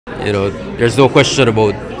there's no question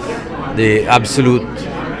about the absolute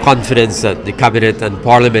confidence that the cabinet and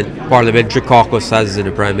parliamentary caucus has in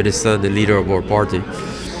the Prime Minister and the leader of our party.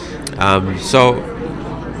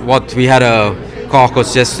 We had a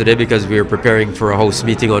caucus yesterday because we were preparing for a House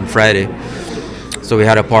meeting on Friday. So we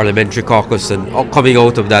had a parliamentary caucus, and coming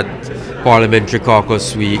out of that parliamentary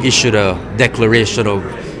caucus, we issued a declaration of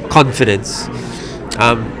confidence,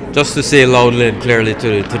 just to say loudly and clearly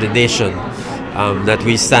to the nation that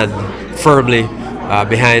we stand firmly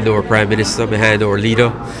behind our Prime Minister, behind our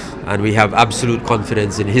leader, and we have absolute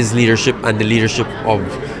confidence in his leadership and the leadership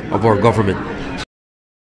of our government.